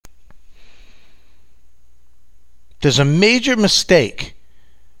there's a major mistake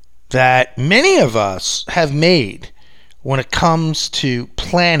that many of us have made when it comes to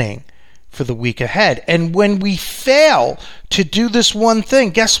planning for the week ahead. And when we fail to do this one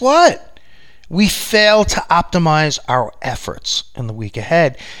thing, guess what? We fail to optimize our efforts in the week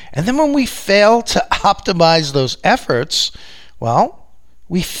ahead. And then when we fail to optimize those efforts, well,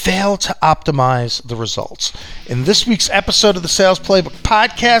 we fail to optimize the results. In this week's episode of the Sales Playbook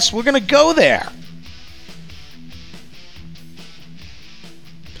Podcast, we're going to go there.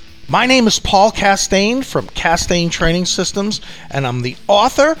 My name is Paul Castaigne from Castaigne Training Systems, and I'm the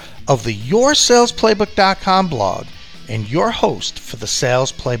author of the YourSalesPlaybook.com blog and your host for the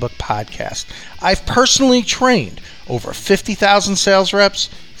Sales Playbook Podcast. I've personally trained over 50,000 sales reps,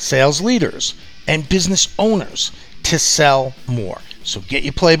 sales leaders, and business owners to sell more. So get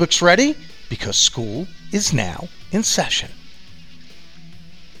your playbooks ready because school is now in session.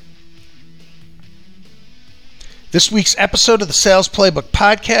 This week's episode of the Sales Playbook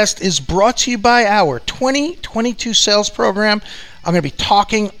Podcast is brought to you by our 2022 sales program. I'm going to be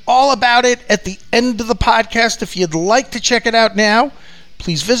talking all about it at the end of the podcast. If you'd like to check it out now,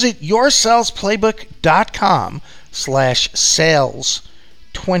 please visit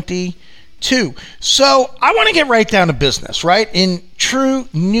yoursalesplaybook.com/sales22. So I want to get right down to business, right? In true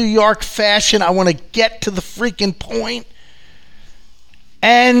New York fashion, I want to get to the freaking point.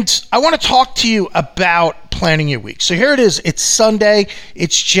 And I want to talk to you about planning your week. So here it is. It's Sunday.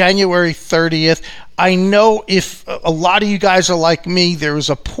 It's January 30th. I know if a lot of you guys are like me, there is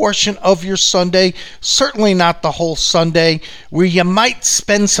a portion of your Sunday, certainly not the whole Sunday, where you might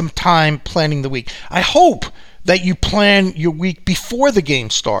spend some time planning the week. I hope that you plan your week before the game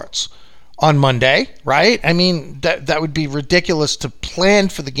starts on Monday, right? I mean, that would be ridiculous to plan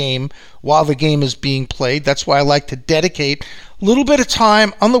for the game while the game is being played. That's why I like to dedicate a little bit of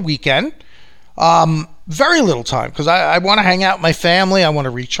time on the weekend. Very little time, because I want to hang out with my family. I want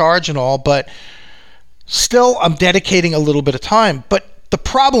to recharge and all, but still I'm dedicating a little bit of time. But the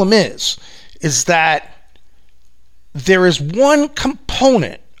problem is that there is one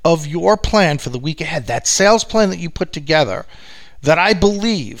component of your plan for the week ahead, that sales plan that you put together, that I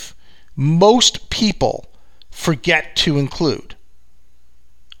believe most people forget to include.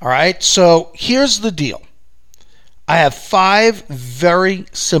 All right, so here's the deal. I have 5 very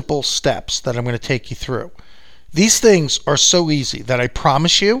simple steps that I'm going to take you through. These things are so easy that I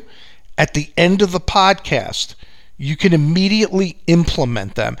promise you, at the end of the podcast, you can immediately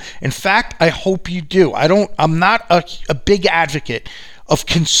implement them. In fact, I hope you do. I'm not a big advocate of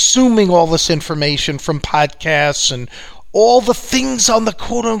consuming all this information from podcasts and all the things on the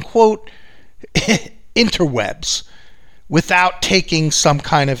quote-unquote interwebs without taking some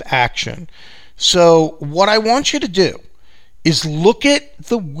kind of action. So what I want you to do is look at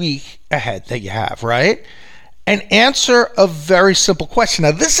the week ahead that you have, right? And answer a very simple question.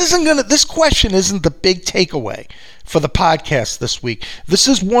 Now, this question isn't the big takeaway for the podcast this week. This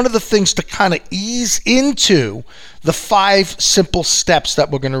is one of the things to kind of ease into the 5 simple steps that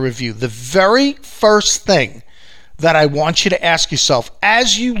we're going to review. The very first thing that I want you to ask yourself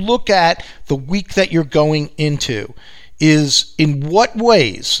as you look at the week that you're going into is, in what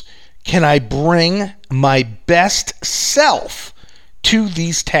ways can I bring my best self to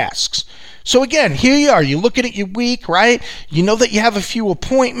these tasks? So again, here you are. You're looking at your week, right? You know that you have a few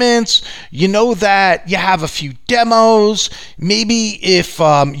appointments. You know that you have a few demos. Maybe if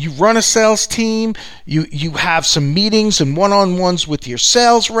you run a sales team, you have some meetings and one-on-ones with your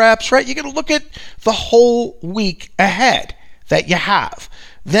sales reps, right? You're going to look at the whole week ahead that you have.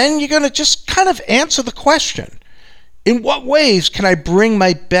 Then you're going to just kind of answer the question, in what ways can I bring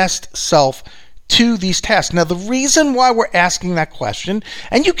my best self to these tasks? Now, the reason why we're asking that question,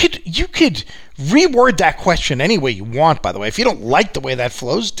 and you could reword that question any way you want, by the way. If you don't like the way that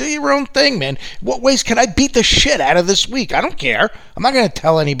flows, do your own thing, man. What ways can I beat the shit out of this week? I don't care. I'm not going to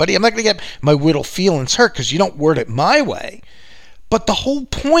tell anybody. I'm not going to get my little feelings hurt because you don't word it my way. But the whole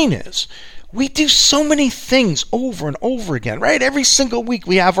point is, we do so many things over and over again, right? Every single week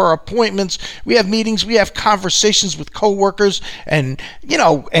we have our appointments, we have meetings, we have conversations with coworkers and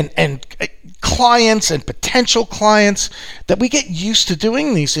clients and potential clients, that we get used to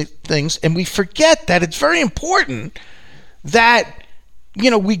doing these things, and we forget that it's very important that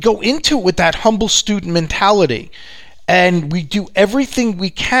we go into it with that humble student mentality, and we do everything we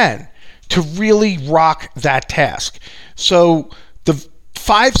can to really rock that task. So the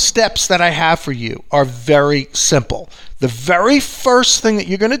 5 steps that I have for you are very simple. The very first thing that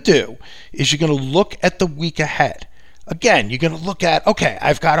you're going to do is you're going to look at the week ahead. Again, you're going to look at, okay,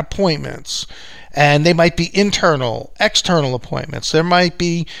 I've got appointments, and they might be internal, external appointments. There might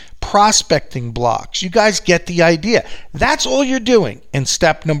be prospecting blocks. You guys get the idea. That's all you're doing in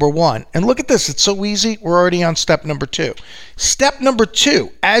step number 1. And look at this. It's so easy. We're already on step number 2. Step number 2,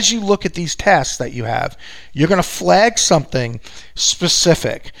 as you look at these tasks that you have, you're going to flag something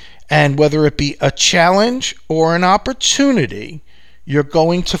specific. And whether it be a challenge or an opportunity, you're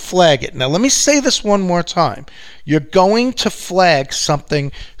going to flag it. Now, let me say this one more time. You're going to flag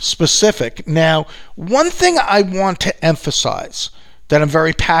something specific. Now, one thing I want to emphasize that I'm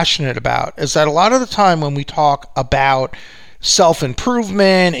very passionate about is that a lot of the time when we talk about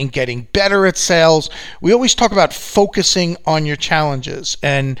self-improvement and getting better at sales, we always talk about focusing on your challenges.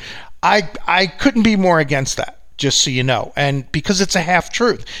 And I couldn't be more against that, just so you know, and because it's a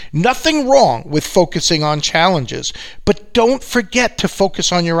half-truth. Nothing wrong with focusing on challenges, but don't forget to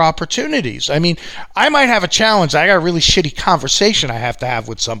focus on your opportunities. I mean, I might have a challenge. I got a really shitty conversation I have to have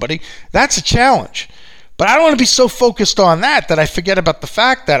with somebody. That's a challenge. But I don't want to be so focused on that I forget about the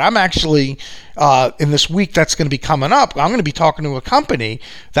fact that I'm actually, in this week that's going to be coming up, I'm going to be talking to a company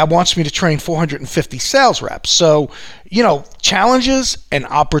that wants me to train 450 sales reps. So, challenges and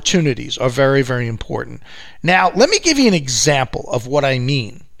opportunities are very, very important. Now, let me give you an example of what I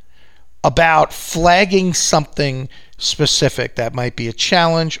mean about flagging something specific that might be a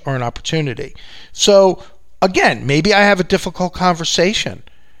challenge or an opportunity. So, again, maybe I have a difficult conversation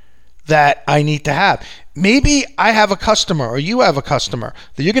that I need to have. Maybe I have a customer or you have a customer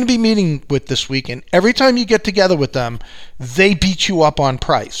that you're going to be meeting with this week, and every time you get together with them, they beat you up on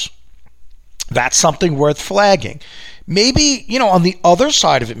price. That's something worth flagging. Maybe, on the other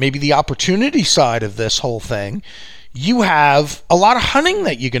side of it, maybe the opportunity side of this whole thing, you have a lot of hunting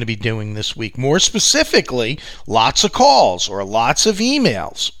that you're going to be doing this week. More specifically, lots of calls or lots of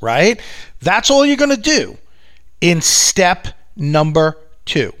emails, right? That's all you're going to do in step number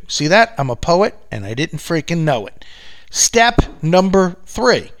 2. See that? I'm a poet and I didn't freaking know it. Step number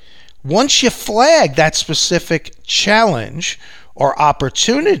 3. Once you flag that specific challenge or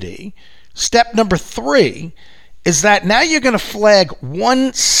opportunity, step number 3 is that now you're going to flag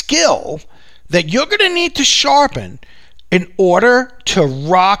one skill that you're going to need to sharpen in order to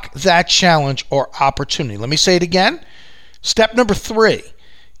rock that challenge or opportunity. Let me say it again. Step number 3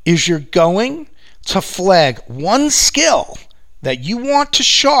 is you're going to flag one skill that you want to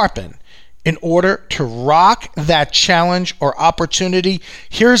sharpen in order to rock that challenge or opportunity.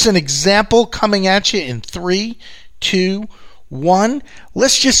 Here's an example coming at you in 3, 2, 1.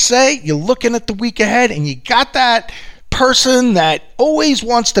 Let's just say you're looking at the week ahead and you got that person that always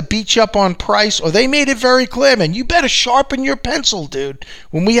wants to beat you up on price, or they made it very clear, man, you better sharpen your pencil, dude,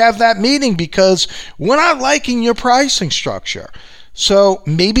 when we have that meeting, because we're not liking your pricing structure. So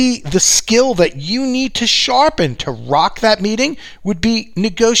maybe the skill that you need to sharpen to rock that meeting would be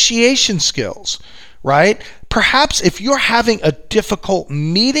negotiation skills, right? Perhaps if you're having a difficult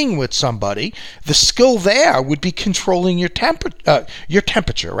meeting with somebody, the skill there would be controlling your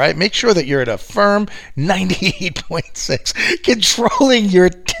temperature, right? Make sure that you're at a firm 98.6, controlling your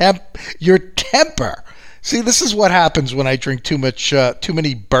temper. See, this is what happens when I drink too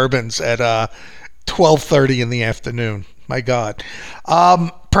many bourbons at 12:30 in the afternoon. My God.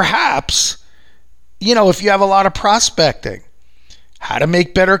 Perhaps, if you have a lot of prospecting, how to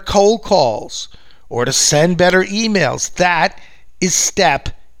make better cold calls or to send better emails. That is step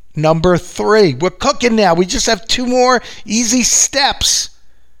number 3. We're cooking now. We just have 2 more easy steps.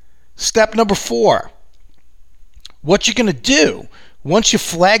 Step number 4. What you're going to do once you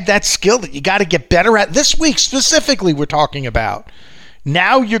flag that skill that you got to get better at this week, specifically we're talking about.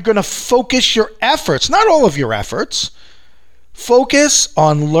 Now you're going to focus your efforts, not all of your efforts. Focus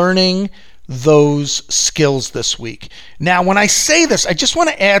on learning those skills this week. Now, when I say this, I just want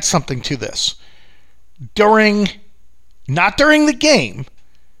to add something to this. Not during the game,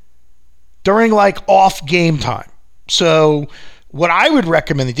 during like off game time. So what I would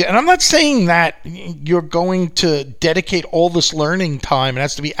recommend, and I'm not saying that you're going to dedicate all this learning time, it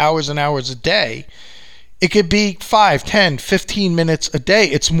has to be hours and hours a day. It could be 5, 10, 15 minutes a day.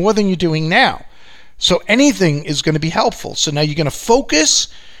 It's more than you're doing now. So anything is going to be helpful. So now you're going to focus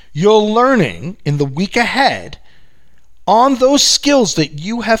your learning in the week ahead on those skills that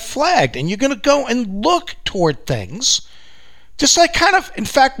you have flagged. And you're going to go and look toward things. Just like in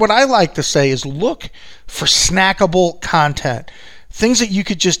fact, what I like to say is look for snackable content. Things that you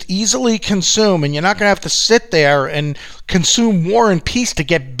could just easily consume, and you're not going to have to sit there and consume War and Peace to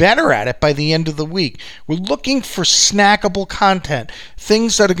get better at it by the end of the week. We're looking for snackable content,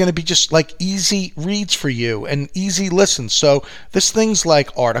 things that are going to be just like easy reads for you and easy listens. So there's things like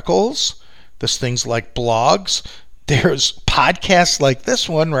articles, there's things like blogs, There's podcasts like this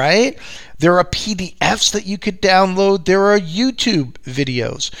one, right? There are PDFs that you could download. There are YouTube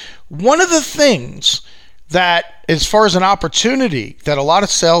videos. One of the things that, as far as an opportunity, that a lot of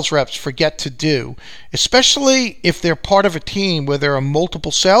sales reps forget to do, especially if they're part of a team where there are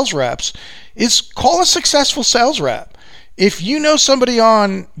multiple sales reps, is call a successful sales rep. If you know somebody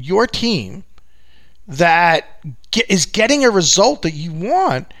on your team that is getting a result that you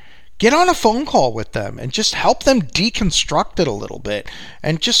want, get on a phone call with them and just help them deconstruct it a little bit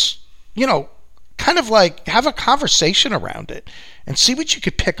and just, kind of like have a conversation around it and see what you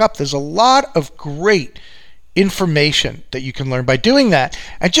could pick up. There's a lot of great information that you can learn by doing that.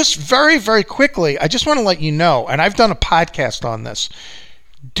 And just very, very quickly, I just want to let you know, and I've done a podcast on this,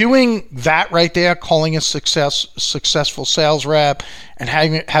 doing that right there, calling a successful sales rep and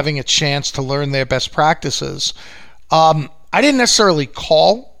having a chance to learn their best practices. I didn't necessarily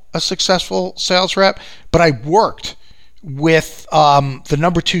call a successful sales rep, but I worked with the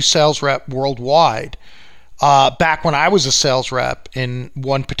number 2 sales rep worldwide back when I was a sales rep in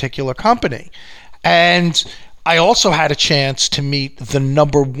one particular company. And I also had a chance to meet the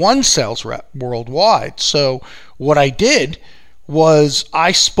number 1 sales rep worldwide. So what I did was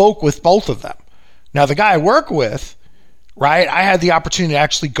I spoke with both of them. Now, the guy I work with, right, I had the opportunity to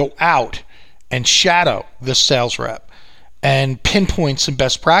actually go out and shadow this sales rep and pinpoint some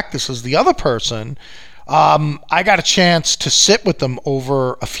best practices. The other person, I got a chance to sit with them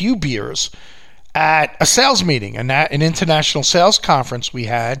over a few beers at a sales meeting, an international sales conference we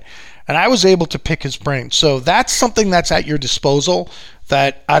had, and I was able to pick his brain. So that's something that's at your disposal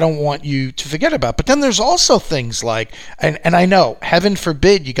that I don't want you to forget about. But then there's also things like, and I know, heaven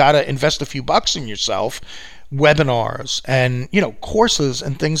forbid, you got to invest a few bucks in yourself, webinars and, courses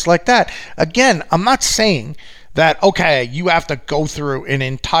and things like that. Again, I'm not saying that, okay, you have to go through an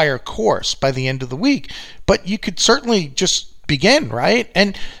entire course by the end of the week, but you could certainly just begin, right?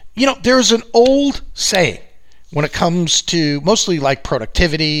 And, there's an old saying when it comes to mostly like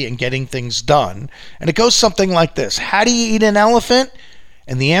productivity and getting things done, and it goes something like this: how do you eat an elephant?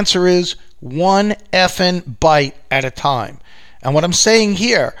 And the answer is one effing bite at a time. And what I'm saying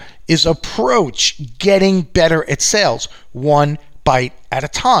here is approach getting better at sales one bite at a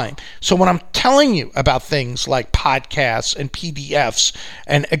time. So when I'm telling you about things like podcasts and PDFs,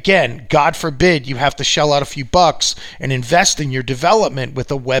 and again, God forbid you have to shell out a few bucks and invest in your development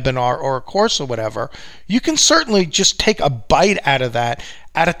with a webinar or a course or whatever, you can certainly just take a bite out of that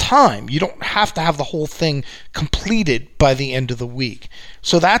at a time. You don't have to have the whole thing completed by the end of the week.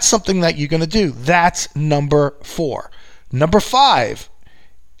 So that's something that you're going to do. That's number 4. Number 5,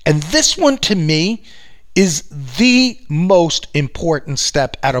 and this one to me is the most important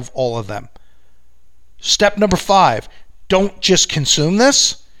step out of all of them. Step number 5, don't just consume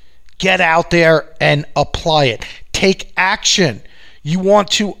this. Get out there and apply it. Take action. You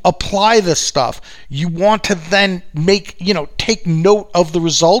want to apply this stuff. You want to then take note of the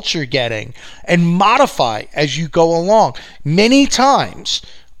results you're getting and modify as you go along. Many times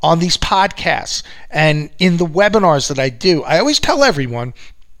on these podcasts and in the webinars that I do, I always tell everyone,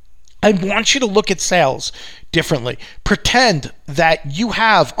 I want you to look at sales differently. Pretend that you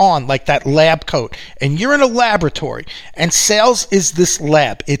have on like that lab coat and you're in a laboratory, and sales is this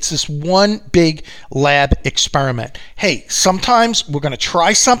lab. It's this one big lab experiment. Hey, sometimes we're going to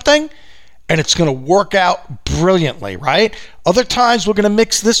try something and it's going to work out brilliantly, right? Other times we're going to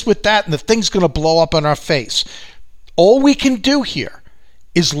mix this with that and the thing's going to blow up in our face. All we can do here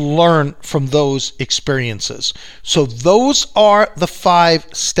is learn from those experiences. So those are the 5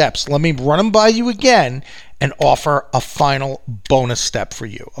 steps. Let me run them by you again and offer a final bonus step for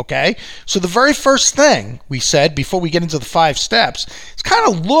you, okay? So the very first thing we said before we get into the 5 steps is kind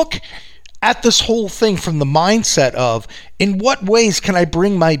of look at this whole thing from the mindset of, in what ways can I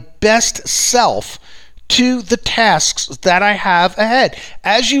bring my best self to the tasks that I have ahead?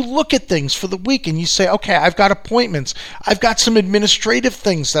 As you look at things for the week and you say, okay, I've got appointments, I've got some administrative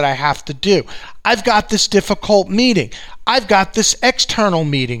things that I have to do, I've got this difficult meeting, I've got this external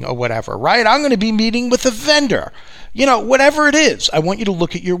meeting or whatever, right? I'm going to be meeting with a vendor. Whatever it is, I want you to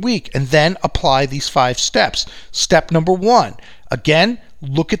look at your week and then apply these 5 steps. Step number 1, again,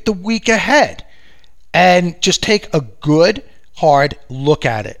 look at the week ahead and just take a good, hard look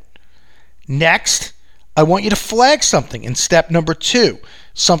at it. Next, I want you to flag something in step number 2,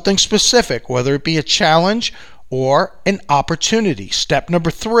 something specific, whether it be a challenge or an opportunity. Step number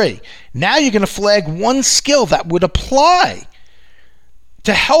 3, now you're going to flag one skill that would apply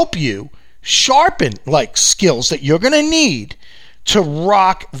to help you sharpen like skills that you're going to need to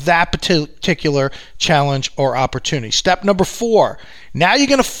rock that particular challenge or opportunity. Step number 4, now you're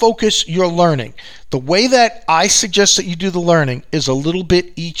going to focus your learning. The way that I suggest that you do the learning is a little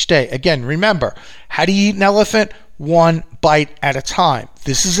bit each day. Again, remember, how do you eat an elephant? One bite at a time.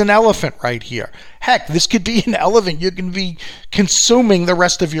 This is an elephant right here. Heck, this could be an elephant you're going to be consuming the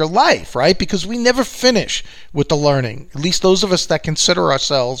rest of your life, right? Because we never finish with the learning, at least those of us that consider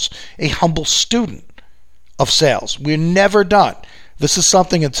ourselves a humble student of sales. We're never done. This is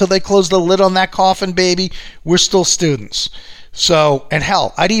something, until they close the lid on that coffin, baby, we're still students. So, and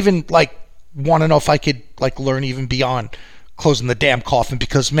hell, I'd even want to know if I could learn even beyond closing the damn coffin,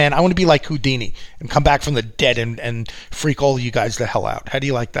 because man, I want to be like Houdini and come back from the dead and freak all of you guys the hell out. How do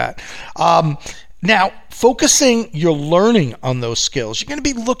you like that? Now, focusing your learning on those skills, you're going to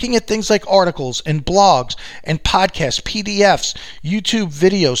be looking at things like articles and blogs and podcasts, PDFs, YouTube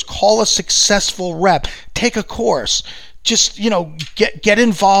videos. Call a successful rep, take a course, just get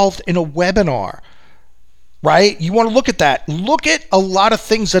involved in a webinar. Right? You want to look at that. Look at a lot of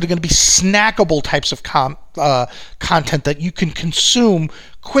things that are going to be snackable types of content that you can consume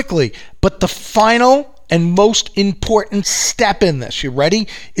quickly. But the final and most important step in this, you ready,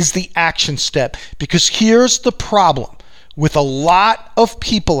 is the action step. Because here's the problem with a lot of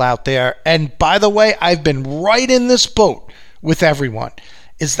people out there, and by the way, I've been right in this boat with everyone,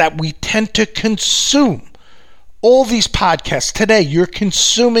 is that we tend to consume all these podcasts. Today, you're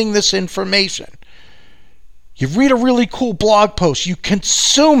consuming this information. You read a really cool blog post, you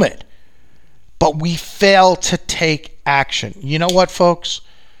consume it, but we fail to take action. You know what, folks?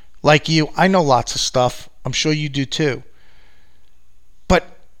 Like you, I know lots of stuff. I'm sure you do too. But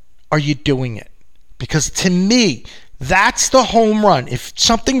are you doing it? Because to me, that's the home run. If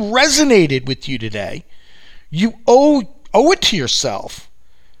something resonated with you today, you owe it to yourself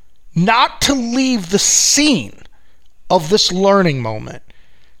not to leave the scene of this learning moment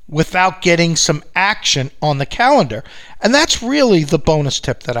without getting some action on the calendar. And that's really the bonus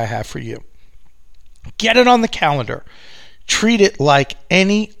tip that I have for you. Get it on the calendar. Treat it like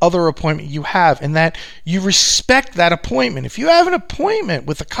any other appointment you have, and that you respect that appointment. If you have an appointment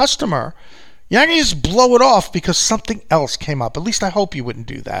with a customer, you're not going to just blow it off because something else came up. At least I hope you wouldn't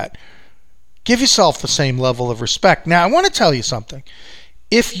do that. Give yourself the same level of respect. Now, I want to tell you something.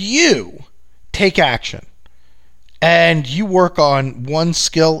 If you take action, and you work on one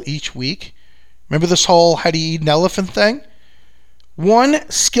skill each week, remember this whole how do you eat an elephant thing? One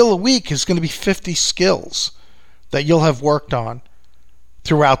skill a week is going to be 50 skills that you'll have worked on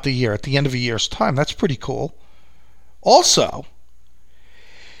throughout the year, at the end of a year's time. That's pretty cool. Also,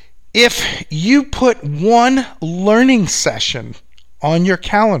 if you put one learning session on your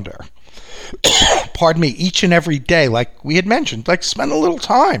calendar, pardon me, each and every day, like we had mentioned, spend a little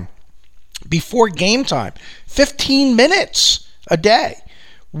time before game time, 15 minutes a day,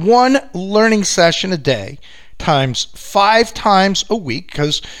 one learning session a day times 5 times a week.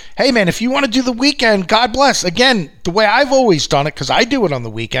 Because, hey man, if you want to do the weekend, God bless. Again, the way I've always done it, because I do it on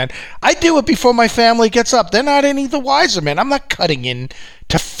the weekend, I do it before my family gets up. They're not any the wiser, man. I'm not cutting in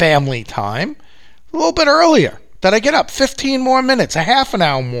to family time. A little bit earlier that I get up, 15 more minutes, a half an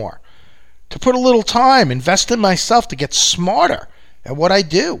hour more, to put a little time, invest in myself to get smarter at what I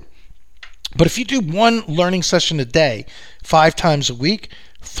do. But if you do one learning session a day, 5 times a week,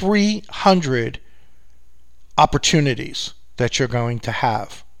 300 opportunities that you're going to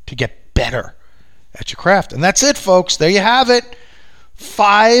have to get better at your craft. And that's it, folks. There you have it.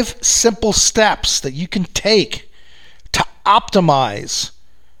 5 simple steps that you can take to optimize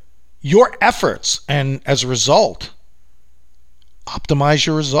your efforts and, as a result, optimize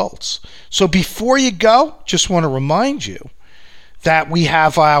your results. So before you go, just want to remind you that we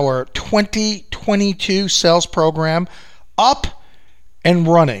have our 2022 sales program up and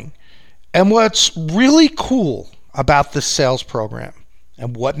running. And what's really cool about this sales program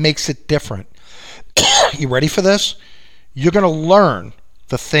and what makes it different, you ready for this? You're going to learn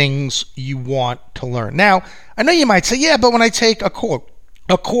the things you want to learn. Now, I know you might say, yeah, but when I take a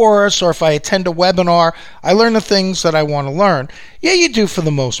course or if I attend a webinar, I learn the things that I want to learn. Yeah, you do for the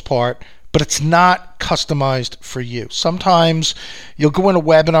most part, but it's not customized for you. Sometimes you'll go in a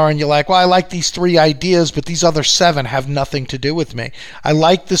webinar and you're like, well, I like these 3 ideas, but these other 7 have nothing to do with me. I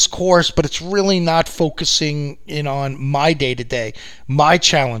like this course, but it's really not focusing in on my day-to-day, my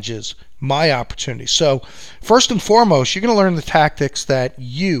challenges, my opportunities. So first and foremost, you're going to learn the tactics that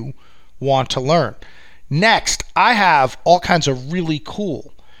you want to learn. Next, I have all kinds of really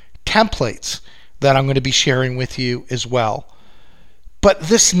cool templates that I'm going to be sharing with you as well. But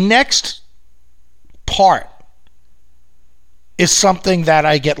this next part is something that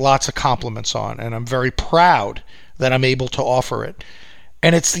I get lots of compliments on, and I'm very proud that I'm able to offer it.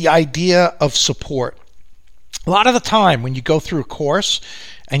 And it's the idea of support. A lot of the time when you go through a course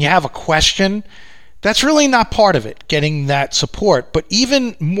and you have a question, that's really not part of it, getting that support. But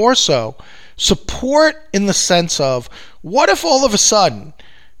even more so, support in the sense of, what if all of a sudden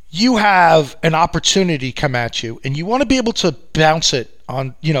you have an opportunity come at you and you want to be able to bounce it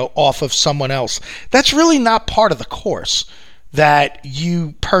on, off of someone else? That's really not part of the course that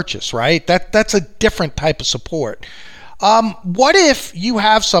you purchase, right? That's a different type of support. What if you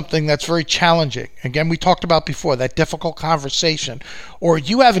have something that's very challenging? Again, we talked about before, that difficult conversation, or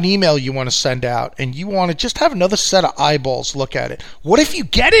you have an email you want to send out and you want to just have another set of eyeballs look at it. What if you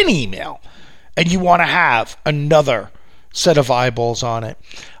get an email and you want to have another set of eyeballs on it?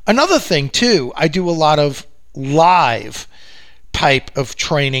 Another thing too, I do a lot of live type of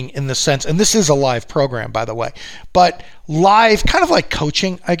training in the sense, and this is a live program, by the way, but live, kind of like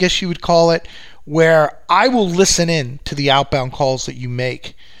coaching, I guess you would call it, where I will listen in to the outbound calls that you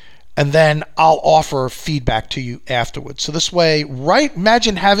make, and then I'll offer feedback to you afterwards. So this way,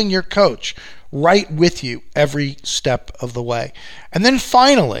 imagine having your coach right with you every step of the way. And then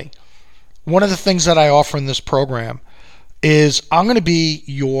finally, one of the things that I offer in this program is I'm going to be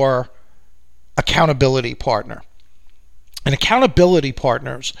your accountability partner. And accountability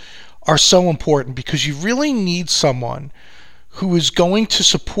partners are so important because you really need someone who is going to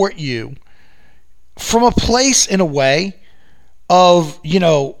support you from a place, in a way, of,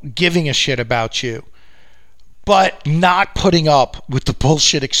 giving a shit about you, but not putting up with the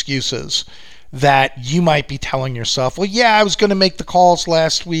bullshit excuses that you might be telling yourself. Well, yeah, I was going to make the calls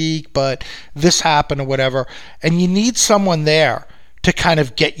last week, but this happened or whatever. And you need someone there to kind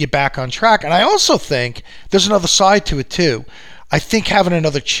of get you back on track. And I also think there's another side to it too. I think having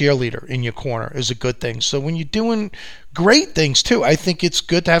another cheerleader in your corner is a good thing. So when you're doing great things too, I think it's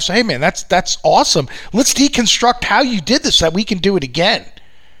good to have say, hey man, that's awesome. Let's deconstruct how you did this so that we can do it again.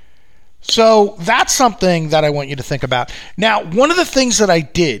 So that's something that I want you to think about. Now, one of the things that I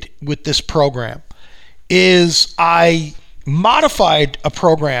did with this program is I modified a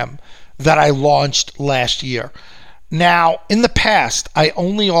program that I launched last year. Now, in the past, I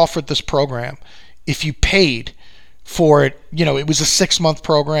only offered this program if you paid for it. It was a 6-month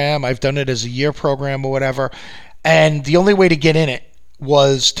program. I've done it as a year program or whatever. And the only way to get in it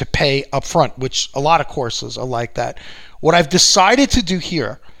was to pay upfront, which a lot of courses are like that. What I've decided to do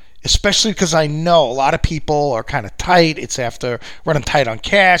here, especially because I know a lot of people are kind of tight. It's after running tight on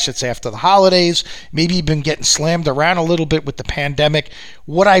cash. It's after the holidays. Maybe you've been getting slammed around a little bit with the pandemic.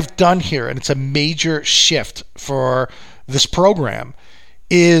 What I've done here, and it's a major shift for this program,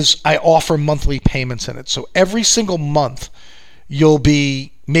 is I offer monthly payments in it. So every single month, you'll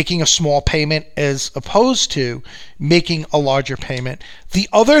be making a small payment as opposed to making a larger payment. The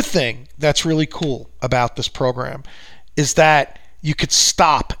other thing that's really cool about this program is that you could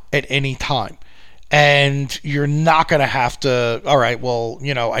stop at any time. And you're not going to have to, all right, well,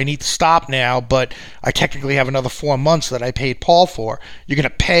 I need to stop now, but I technically have another 4 months that I paid Paul for. You're going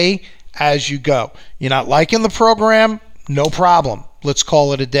to pay as you go. You're not liking the program? No problem. Let's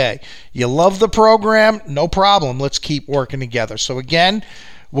call it a day. You love the program? No problem. Let's keep working together. So again,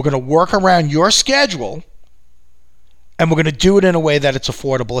 we're going to work around your schedule, and we're going to do it in a way that it's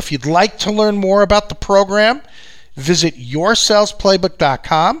affordable. If you'd like to learn more about the program, visit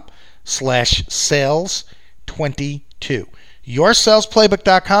yoursalesplaybook.com/sales22.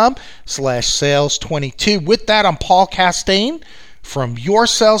 yoursalesplaybook.com/sales22. With that, I'm Paul Castaigne from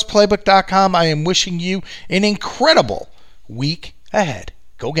yoursalesplaybook.com. I am wishing you an incredible week ahead.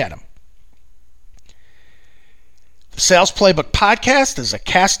 Go get them. The Sales Playbook Podcast is a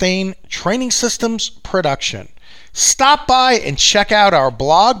Castaigne Training Systems production. Stop by and check out our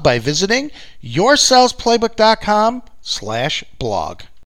blog by visiting yoursalesplaybook.com/blog.